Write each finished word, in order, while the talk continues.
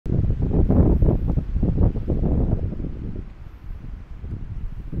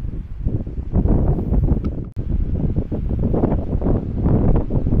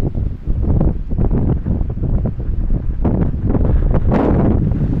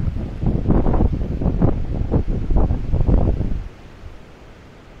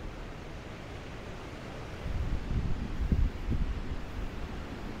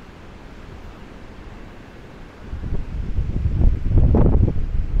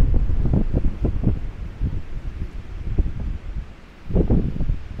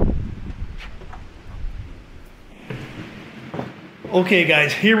Okay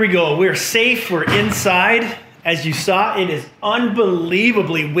guys, here we go. We're safe, we're inside. As you saw, it is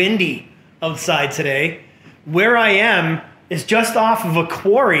unbelievably windy outside today. Where I am is just off of a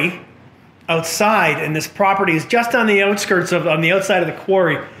quarry outside, and this property is just on the outskirts of, on the outside of the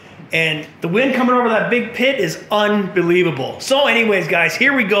quarry. And the wind coming over that big pit is unbelievable. So anyways, guys,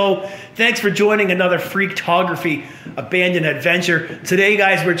 here we go. Thanks for joining another Freaktography abandoned adventure. Today,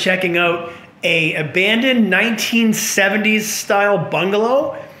 guys, we're checking out a abandoned 1970s style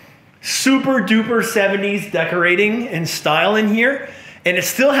bungalow. Super duper 70s decorating and style in here. And it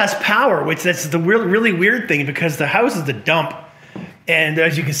still has power, which that's the really weird thing because the house is a dump. And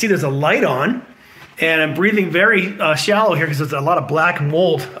as you can see, there's a light on. And I'm breathing very shallow here because there's a lot of black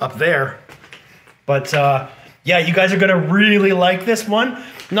mold up there. But yeah, you guys are gonna really like this one.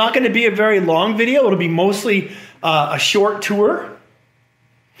 Not gonna be a very long video. It'll be mostly a short tour.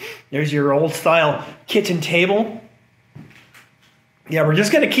 There's your old style kitchen table. Yeah, we're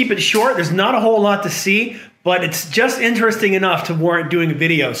just gonna keep it short. There's not a whole lot to see, but it's just interesting enough to warrant doing a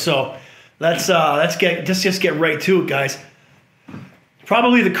video. So let's just get right to it, guys.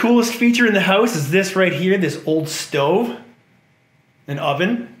 Probably the coolest feature in the house is this right here, this old stove and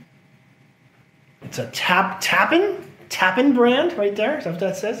oven. It's a Tappan brand right there. Is that what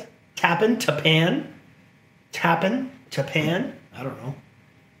that says? Tappan, I don't know.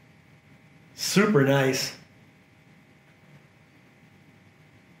 Super nice.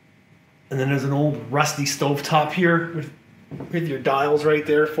 And then there's an old rusty stovetop here with your dials right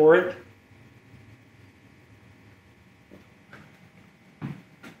there for it.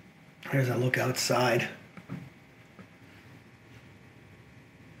 There's a look outside.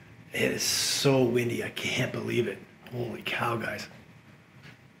 It is so windy, I can't believe it. Holy cow, guys.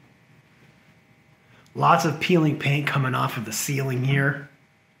 Lots of peeling paint coming off of the ceiling here.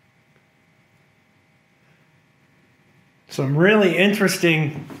 Some really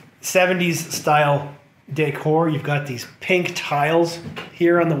interesting 70s style decor. You've got these pink tiles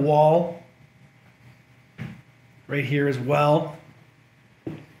here on the wall. Right here as well.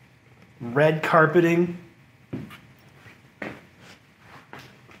 Red carpeting.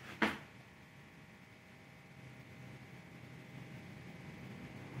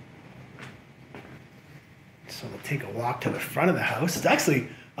 So we'll take a walk to the front of the house. It's actually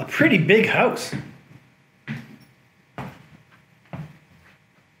a pretty big house.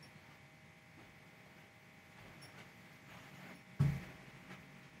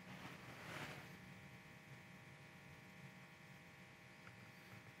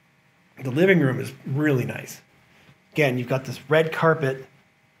 The living room is really nice. Again, you've got this red carpet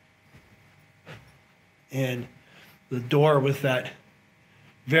and the door with that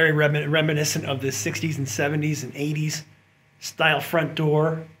very reminiscent of the 60s and 70s and 80s style front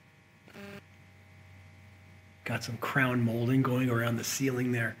door. Got some crown molding going around the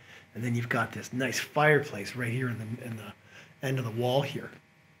ceiling there. And then you've got this nice fireplace right here in the end of the wall here.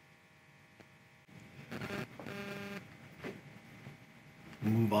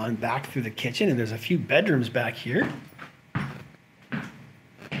 Move on back through the kitchen, and there's a few bedrooms back here.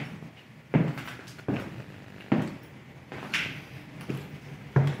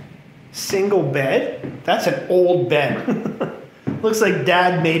 Single bed. That's an old bed. Looks like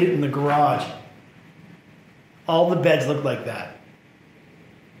Dad made it in the garage. All the beds look like that.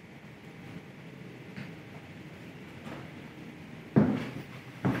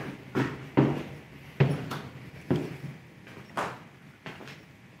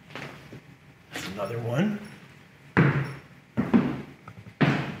 Another one.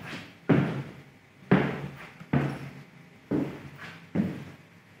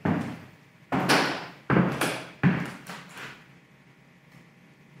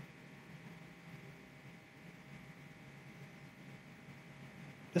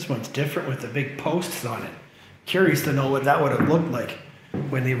 This one's different with the big posts on it. Curious to know what that would have looked like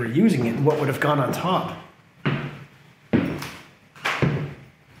when they were using it and what would have gone on top.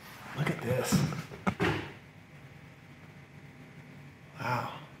 Look at this. Wow.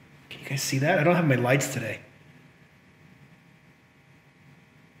 Can you guys see that? I don't have my lights today.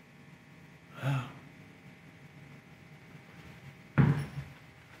 Wow.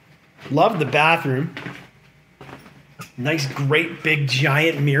 Love the bathroom. Nice, great, big,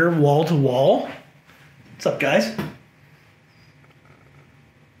 giant mirror wall to wall. What's up, guys?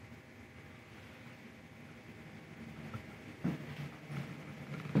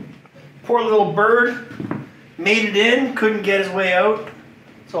 Poor little bird. Made it in, couldn't get his way out.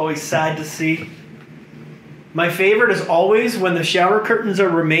 It's always sad to see. My favorite is always when the shower curtains are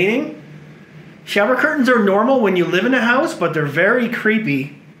remaining. Shower curtains are normal when you live in a house, but they're very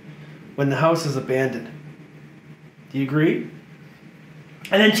creepy when the house is abandoned. Do you agree?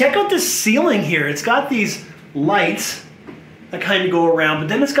 And then check out this ceiling here. It's got these lights that kind of go around, but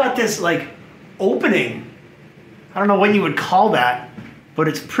then it's got this like opening. I don't know what you would call that, but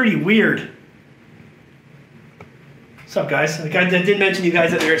it's pretty weird. What's up, guys? I did mention to you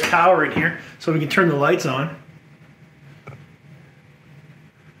guys that there's power in here, so we can turn the lights on.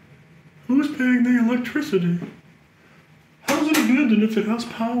 Who's paying the electricity? How's it abandoned if it has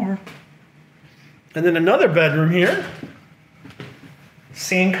power? And then another bedroom here.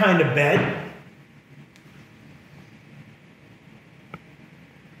 Same kind of bed.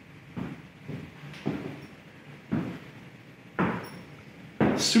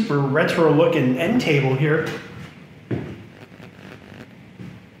 Super retro looking end table here.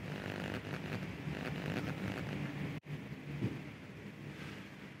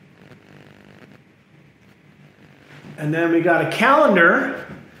 And then we got a calendar,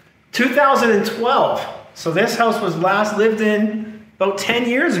 2012. So this house was last lived in about 10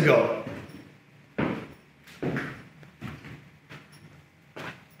 years ago.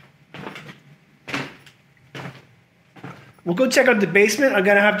 We'll go check out the basement. I'm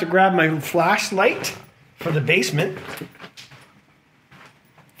gonna have to grab my flashlight for the basement.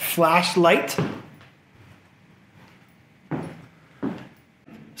 Flashlight.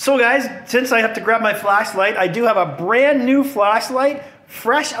 So guys, since I have to grab my flashlight, I do have a brand new flashlight,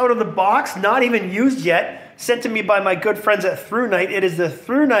 fresh out of the box, not even used yet, sent to me by my good friends at Thrunite. It is the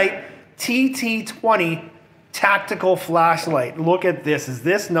Thrunite TT20 tactical flashlight. Look at this. Is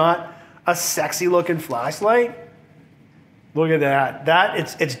this not a sexy looking flashlight? Look at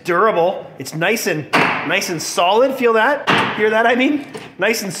that. It's durable. It's nice and solid. Feel that? Hear that? I mean,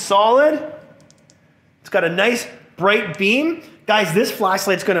 nice and solid. It's got a nice bright beam. Guys, this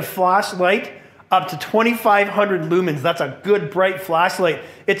flashlight's going to flashlight up to 2,500 lumens. That's a good bright flashlight.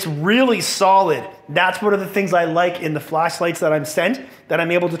 It's really solid. That's one of the things I like in the flashlights that I'm sent, that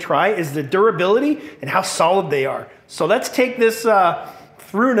I'm able to try, is the durability and how solid they are. So let's take this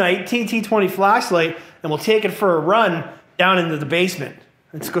Thrunite TT20 flashlight and we'll take it for a run down into the basement.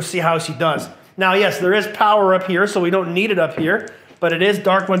 Let's go see how she does. Now, yes, there is power up here, so we don't need it up here, but it is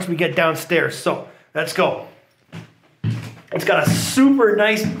dark once we get downstairs. So let's go. It's got a super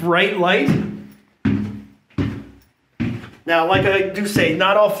nice bright light. Now, like I do say,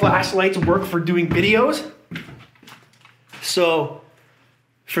 not all flashlights work for doing videos. So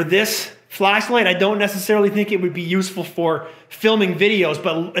for this flashlight, I don't necessarily think it would be useful for filming videos,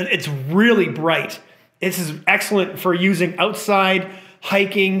 but it's really bright. This is excellent for using outside,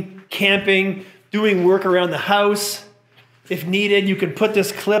 hiking, camping, doing work around the house. If needed, you can put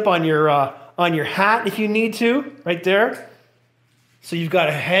this clip on your hat if you need to, right there. So you've got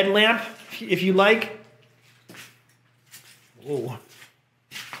a headlamp if you like. Whoa. What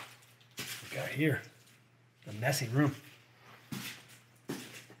we got here? A messy room.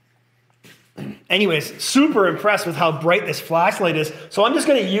 Anyways, super impressed with how bright this flashlight is. So I'm just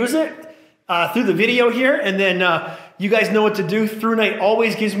going to use it through the video here, and then you guys know what to do. Thrunite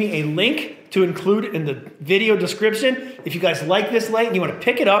always gives me a link to include in the video description. If you guys like this light and you want to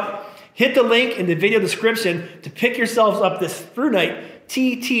pick it up, hit the link in the video description to pick yourselves up this Thrunite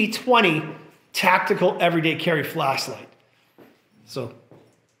TT20 tactical everyday carry flashlight. So,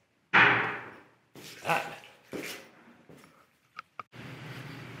 all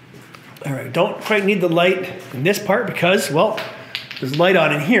right, don't quite need the light in this part because, well, there's light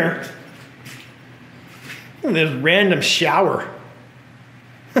on in here. And there's a random shower.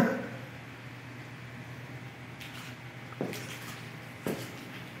 There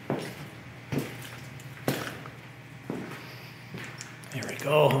we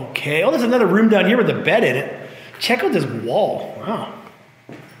go. Okay. Oh, there's another room down here with a bed in it. Check out this wall. Wow.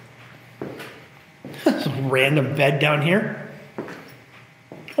 Some random bed down here.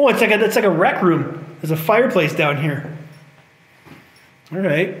 Oh, it's like a rec room. There's a fireplace down here. All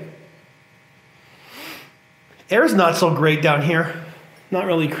right. Air's not so great down here. Not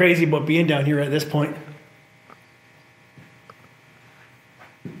really crazy about being down here at this point.